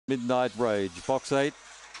Midnight Rage. Box 8.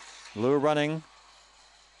 Lure running.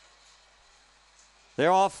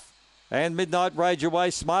 They're off. And Midnight Rage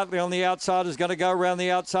away smartly on the outside is going to go around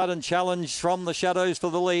the outside and challenge from the shadows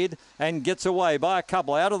for the lead and gets away by a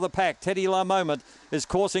couple. Out of the pack, Teddy La Moment is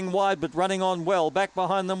coursing wide but running on well. Back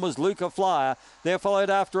behind them was Luca Flyer. They're followed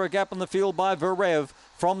after a gap in the field by Verev.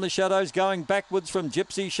 From the shadows going backwards from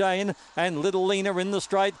Gypsy Shane and Little Lena in the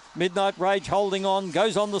straight. Midnight Rage holding on,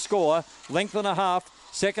 goes on the score. Length and a half.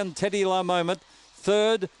 Second, Teddy La Moment.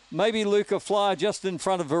 Third, maybe Luca Flyer just in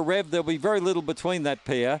front of Verev. There'll be very little between that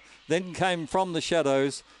pair. Then came from the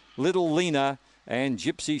shadows, Little Lena, and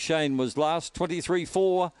Gypsy Shane was last,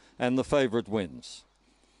 23-4, and the favourite wins.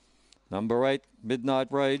 Number 8, Midnight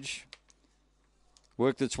Rage,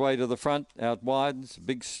 worked its way to the front, out wide. It's a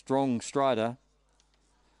big, strong strider.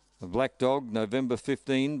 The Black Dog, November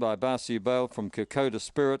 15, by Barcia Bale from Kokoda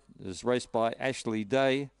Spirit, is raced by Ashley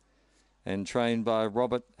Day and trained by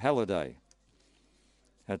Robert Halliday.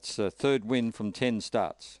 That's a third win from 10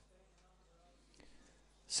 starts.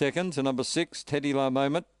 Second to number 6, Teddy La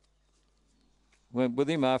Moment. Went with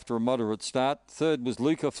him after a moderate start. Third was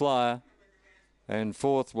Luca Flyer. And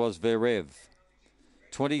fourth was Verev.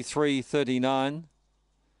 23-39.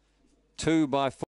 2 by 4.